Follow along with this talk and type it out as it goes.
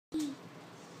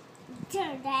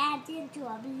turned the ant into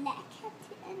a black ant,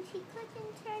 and he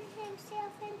couldn't turn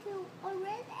himself into a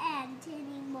red ant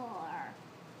anymore.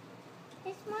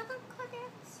 His mother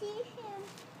couldn't see him,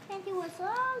 and he was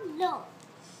all alone,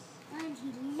 and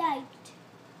he liked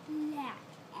black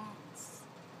ants.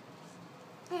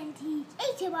 And he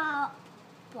ate them all,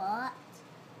 but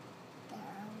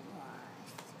there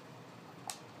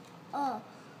was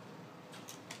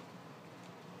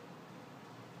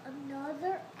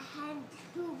another ant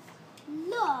who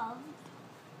loved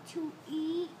to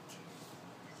eat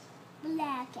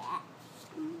black ants,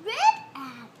 red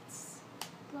ants,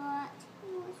 but he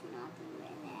was not a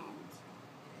red ant.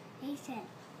 He said,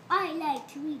 I like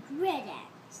to eat red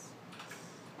ants.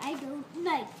 I don't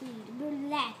like to eat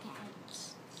black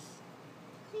ants.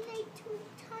 I like to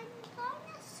eat tiny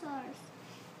dinosaurs,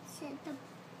 said the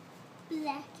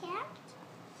black ant.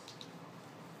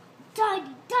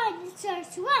 Tiny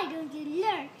dinosaurs, why don't you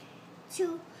learn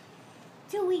to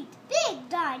eat big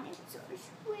dinosaurs?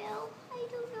 Well, I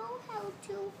don't know how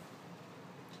to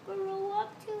grow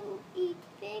up to eat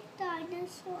big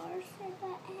dinosaurs, said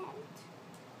the ant.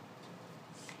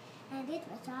 And it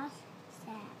was all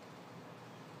sad.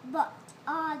 But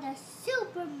the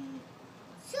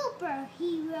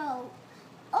superhero,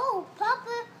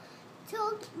 Papa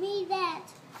told me that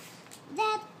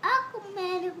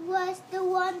Aquaman was the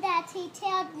one that he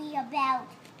told me about.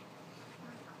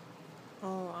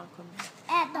 Oh, Aquaman.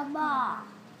 At the mall.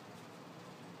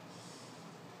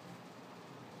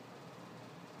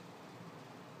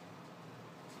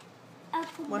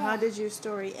 Aquaman. Well, how did your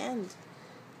story end?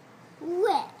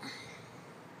 Well,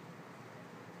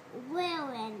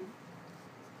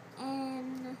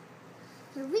 in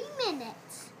 3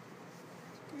 minutes,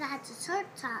 that's a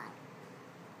short time.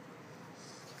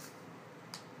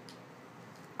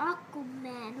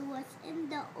 Aquaman was in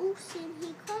the ocean.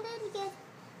 He couldn't get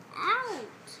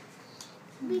out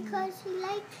because he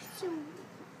likes to.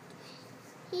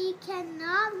 He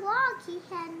cannot walk. He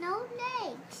had no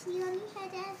legs. He only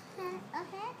had a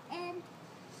head and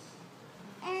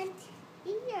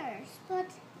ears. But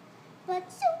do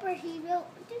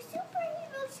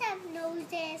superheroes have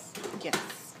noses?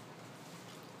 Yes.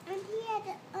 And he had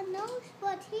a nose,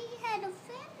 but he had a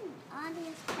fin on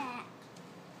his back.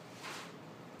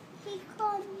 He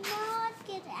could not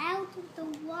get out of the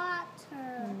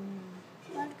water.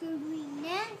 But Green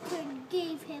Lantern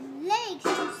gave him legs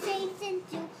to change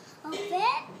into a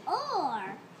fin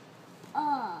or a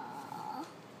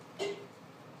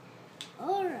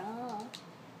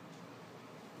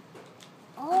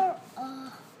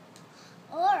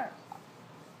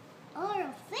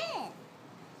fin.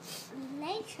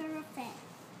 Later a fin.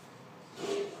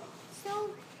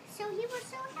 So he was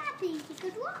so happy he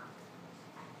could walk.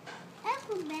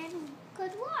 Aquaman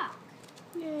could walk.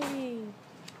 Yay.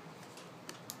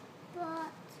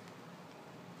 But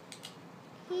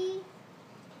he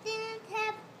didn't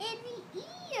have any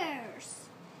ears.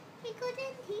 He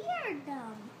couldn't hear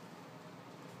them.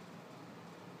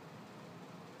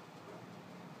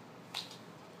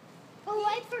 Oh,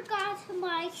 I forgot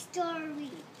my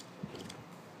story.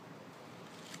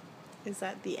 Is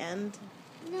that the end?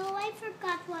 No, I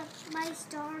forgot what my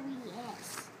story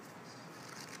is.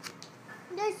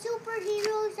 The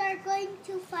superheroes are going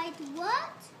to fight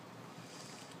what?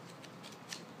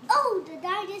 Oh, the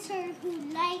dinosaur who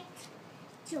liked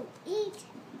to eat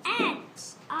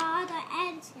ants. The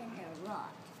ants in the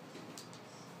rod.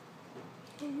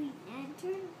 Green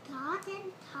Lantern thought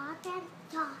and thought and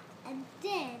thought, and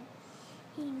then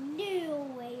he knew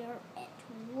where it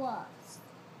was.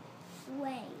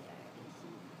 Where he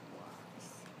was.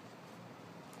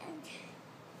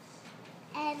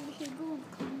 And he grew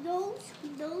close,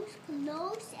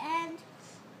 and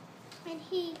when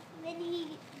he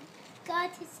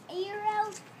got his ear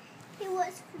out, he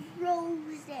was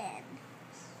frozen.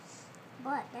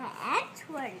 But the ants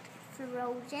weren't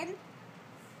frozen.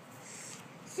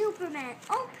 Superman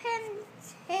opened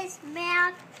his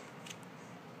mouth.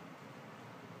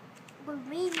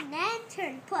 Green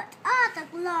Lantern put all the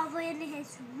glove in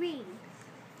his ring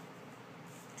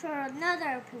to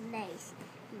another place.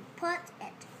 He put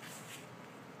it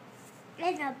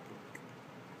in a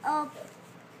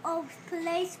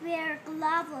place where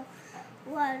glove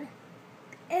was.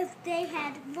 If they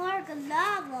had more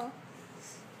glove,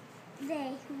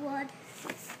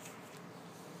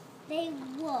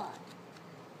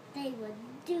 they would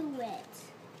do it.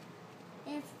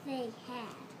 If they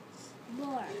had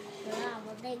more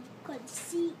glove, they could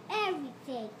see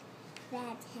everything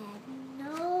that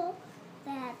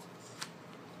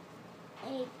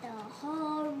ate the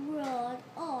whole world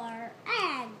or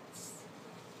ants.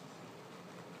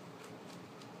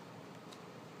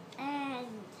 And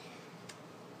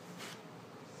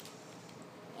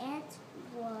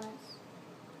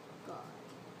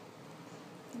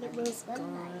It was Good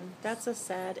gone. night. That's a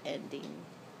sad ending.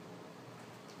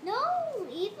 No,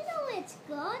 even though it's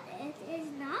good, it is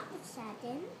not a sad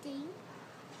ending.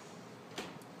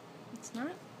 It's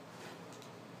not?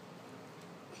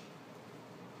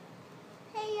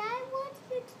 Hey, I want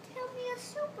you to tell me a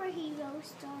superhero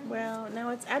story. Well, now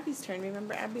it's Abby's turn.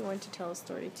 Remember, Abby wanted to tell a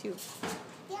story too.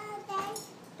 Yeah, that's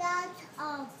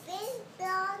a big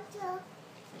dog.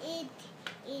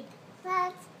 It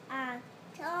puts on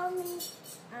Tommy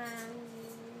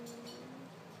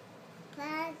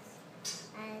puts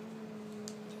and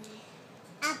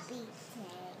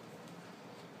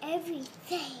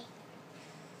everything.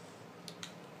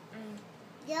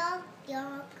 Dog,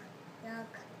 and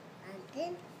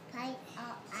then play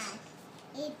up and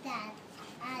eat that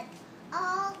and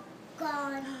all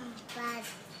gone, but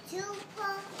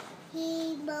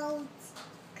superheroes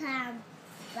come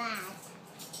back.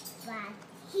 But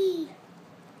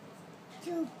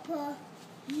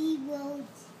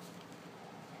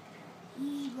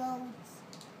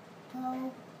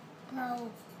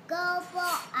superheroes go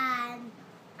for and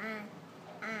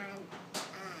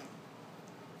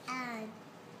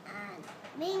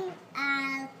ring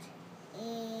out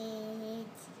it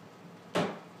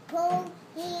pull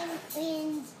him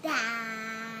in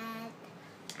that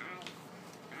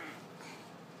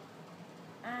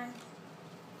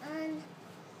and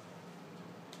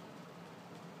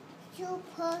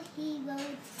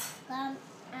superheroes come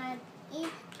and in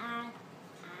and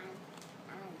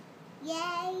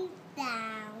yay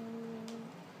down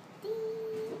the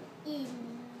in.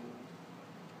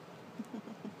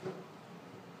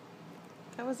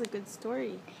 That was a good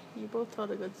story. You both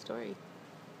told a good story.